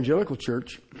the evangelical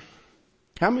church,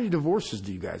 how many divorces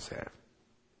do you guys have?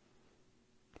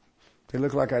 They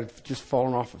looked like I'd just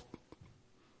fallen off a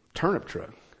turnip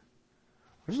truck.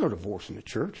 There's no divorce in the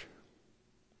church.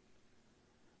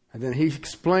 And then he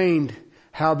explained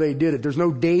how they did it. There's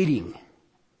no dating.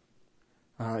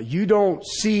 You don't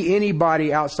see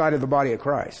anybody outside of the body of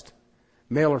Christ,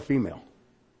 male or female.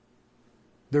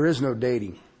 There is no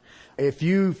dating. If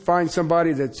you find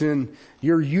somebody that's in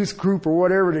your youth group or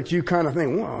whatever that you kind of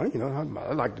think, well, you know,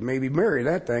 I'd like to maybe marry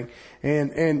that thing.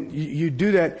 And you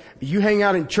do that. You hang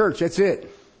out in church. That's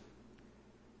it.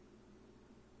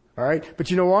 All right. But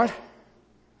you know what?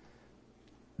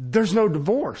 There's no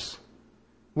divorce.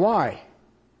 Why?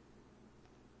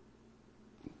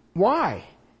 Why?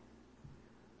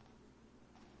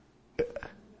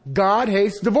 God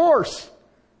hates divorce.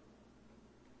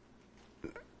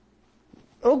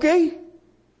 Okay.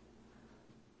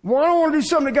 Well, I don't want to do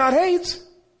something that God hates.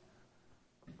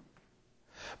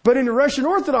 But in the Russian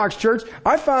Orthodox Church,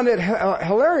 I found it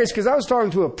hilarious because I was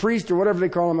talking to a priest or whatever they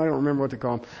call him. I don't remember what they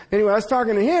call him. Anyway, I was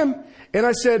talking to him and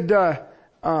I said,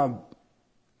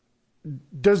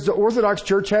 does the Orthodox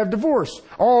Church have divorce?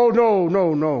 Oh, no.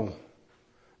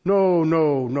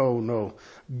 No.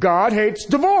 God hates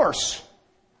divorce.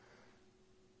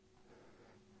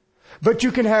 But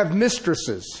you can have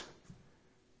mistresses.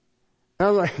 I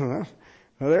was like, well,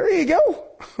 there you go.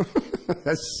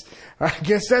 I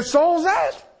guess that solves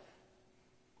that.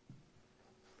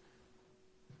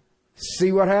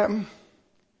 See what happened?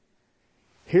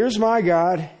 Here's my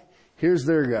God. Here's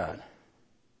their God.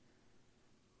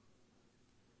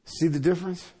 See the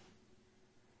difference?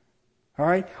 All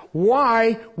right.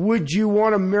 Why would you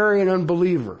want to marry an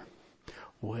unbeliever?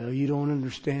 Well, you don't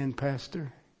understand,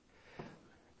 Pastor.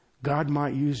 God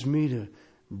might use me to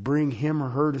bring him or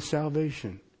her to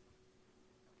salvation.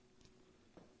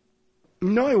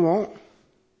 No, he won't.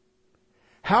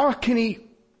 How can he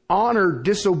honor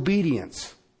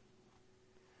disobedience?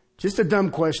 Just a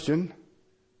dumb question.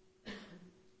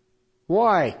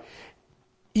 Why?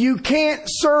 You can't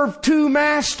serve two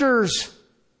masters.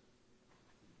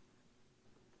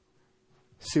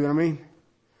 See what I mean?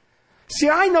 See,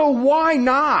 I know why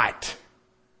not.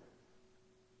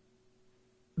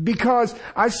 Because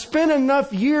I've spent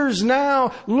enough years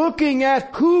now looking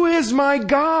at who is my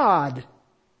God.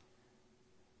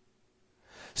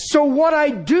 So what I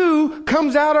do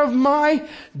comes out of my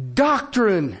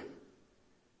doctrine.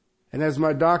 And as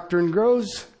my doctrine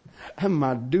grows,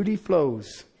 my duty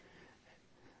flows.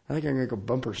 I think I can make a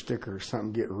bumper sticker or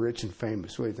something, get rich and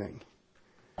famous. What do you think?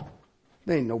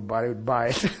 There ain't nobody would buy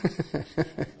it.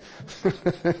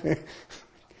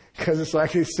 Because it's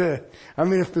like he said. I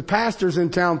mean, if the pastors in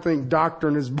town think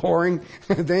doctrine is boring,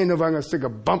 they ain't nobody going to stick a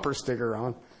bumper sticker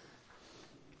on.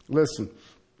 Listen.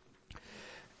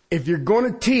 If you're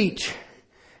going to teach,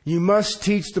 you must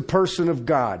teach the person of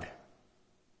God.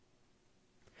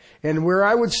 And where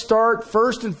I would start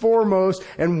first and foremost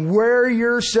and wear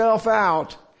yourself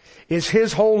out is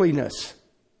His holiness.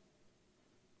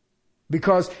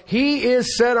 Because He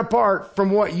is set apart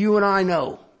from what you and I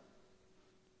know.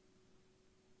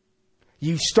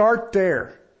 You start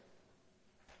there.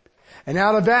 And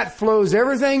out of that flows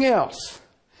everything else.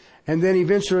 And then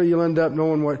eventually you'll end up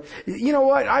knowing what... You know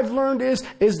what I've learned is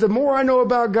the more I know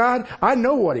about God, I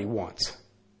know what He wants.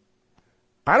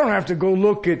 I don't have to go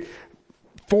look at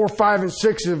 4, 5, and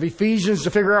 6 of Ephesians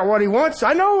to figure out what He wants.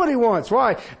 I know what He wants.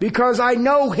 Why? Because I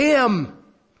know Him.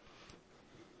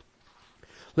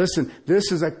 Listen,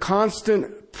 this is a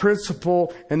constant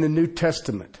principle in the New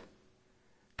Testament.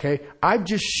 Okay? I've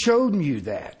just shown you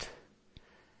that.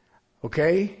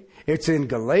 Okay? It's in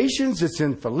Galatians, it's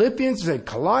in Philippians, it's in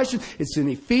Colossians, it's in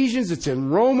Ephesians, it's in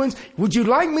Romans. Would you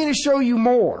like me to show you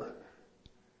more?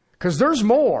 Because there's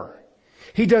more.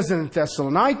 He does it in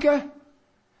Thessalonica.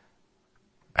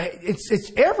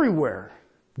 It's everywhere.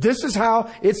 This is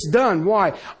how it's done.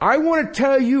 Why? I want to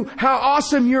tell you how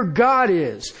awesome your God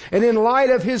is. And in light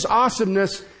of His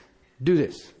awesomeness, do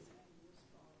this.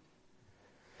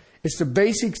 It's the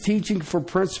basic teaching for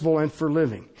principle and for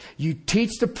living. You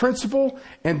teach the principle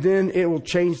and then it will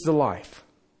change the life.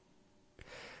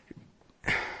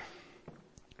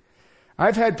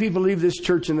 I've had people leave this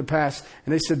church in the past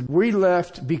and they said, we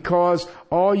left because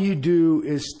all you do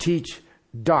is teach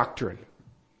doctrine.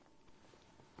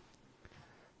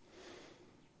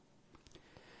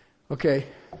 Okay.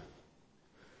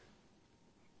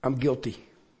 I'm guilty.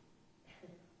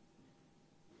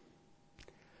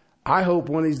 I hope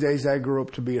one of these days I grow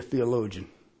up to be a theologian.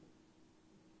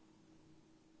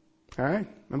 All right?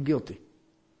 I'm guilty.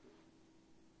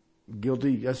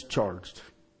 Guilty as charged.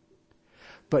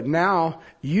 But now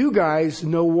you guys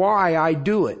know why I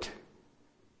do it.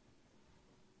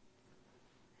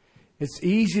 It's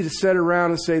easy to sit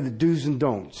around and say the do's and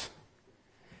don'ts.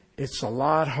 It's a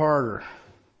lot harder.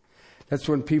 That's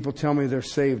when people tell me they're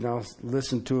saved, and I'll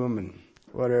listen to them and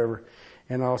whatever.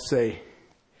 And I'll say,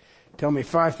 tell me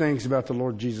 5 things about the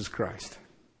Lord Jesus Christ.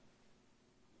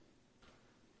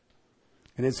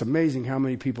 And it's amazing how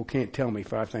many people can't tell me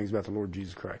 5 things about the Lord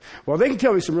Jesus Christ. Well, they can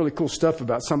tell me some really cool stuff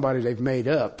about somebody they've made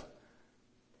up.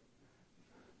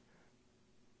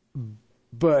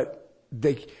 But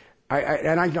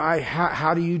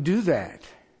how do you do that?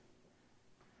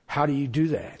 How do you do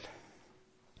that?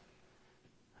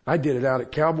 I did it out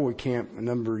at cowboy camp a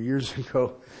number of years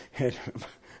ago, and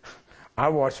I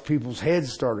watched people's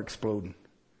heads start exploding.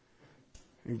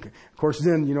 Of course,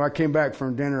 then, I came back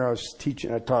from dinner. I was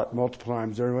teaching. I taught multiple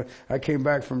times. I came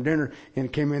back from dinner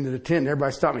and came into the tent, and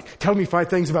everybody stopped me. Tell me 5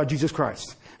 things about Jesus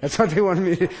Christ. That's what they wanted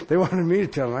me to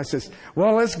tell them. I says,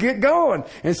 well, let's get going.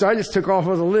 And so I just took off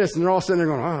with a list, and they're all sitting there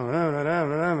going,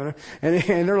 oh,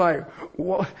 and they're like,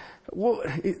 well,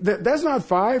 that's not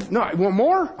 5. No, want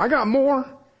more? I got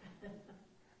more.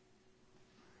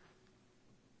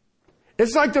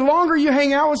 It's like the longer you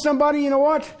hang out with somebody, you know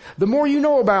what? The more you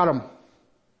know about them.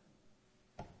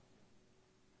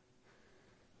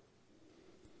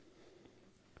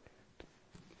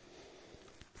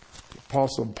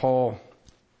 Apostle Paul,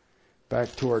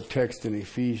 back to our text in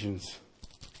Ephesians.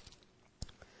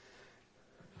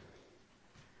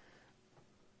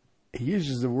 He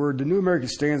uses the word, the New American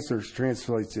Standard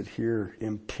translates it here,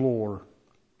 implore.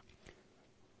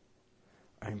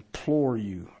 I implore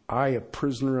you, I, a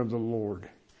prisoner of the Lord,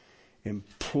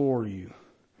 implore you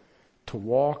to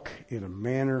walk in a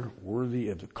manner worthy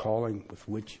of the calling with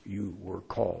which you were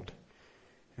called.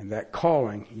 And that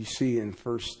calling you see in the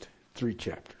first 3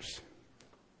 chapters.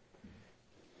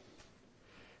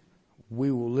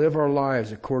 We will live our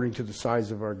lives according to the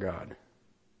size of our God.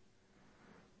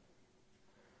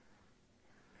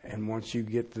 And once you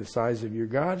get the size of your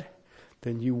God,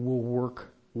 then you will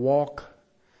walk.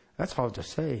 That's hard to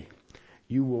say.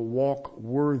 You will walk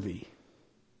worthy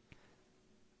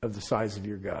of the size of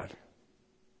your God.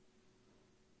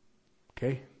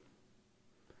 Okay?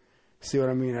 See what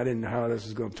I mean? I didn't know how this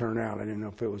was going to turn out. I didn't know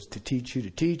if it was to teach you to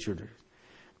teach or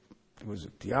was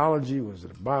it theology? Was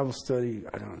it a Bible study?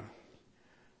 I don't know.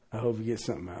 I hope you get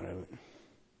something out of it.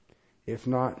 If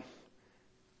not,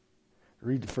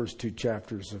 read the first 2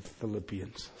 chapters of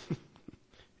Philippians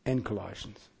and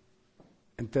Colossians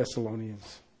and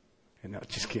Thessalonians. And no,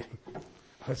 just kidding.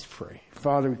 Let's pray.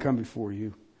 Father, we come before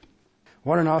you.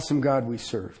 What an awesome God we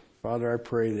serve. Father, I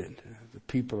pray that the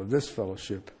people of this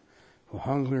fellowship will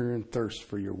hunger and thirst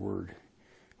for your word,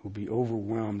 will be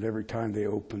overwhelmed every time they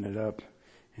open it up.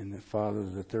 And that, Father,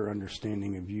 that their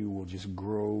understanding of you will just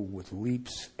grow with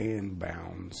leaps and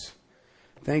bounds.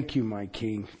 Thank you, my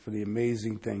King, for the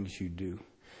amazing things you do.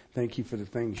 Thank you for the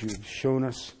things you have shown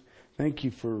us. Thank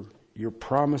you for your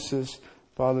promises.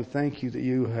 Father, thank you that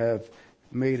you have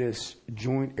made us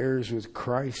joint heirs with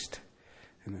Christ.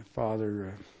 And that,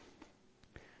 Father,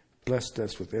 blessed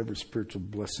us with every spiritual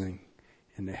blessing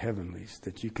in the heavenlies,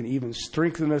 that you can even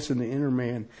strengthen us in the inner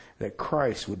man, that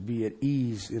Christ would be at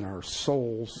ease in our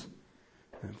souls.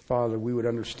 And Father, we would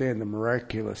understand the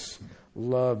miraculous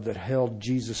love that held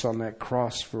Jesus on that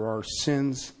cross for our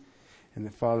sins. And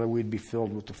that, Father, we'd be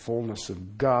filled with the fullness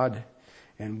of God,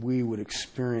 and we would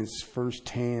experience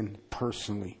firsthand,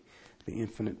 personally, the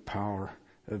infinite power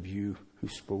of you who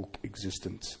spoke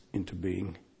existence into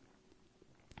being.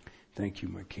 Thank you,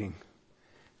 my King.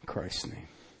 In Christ's name.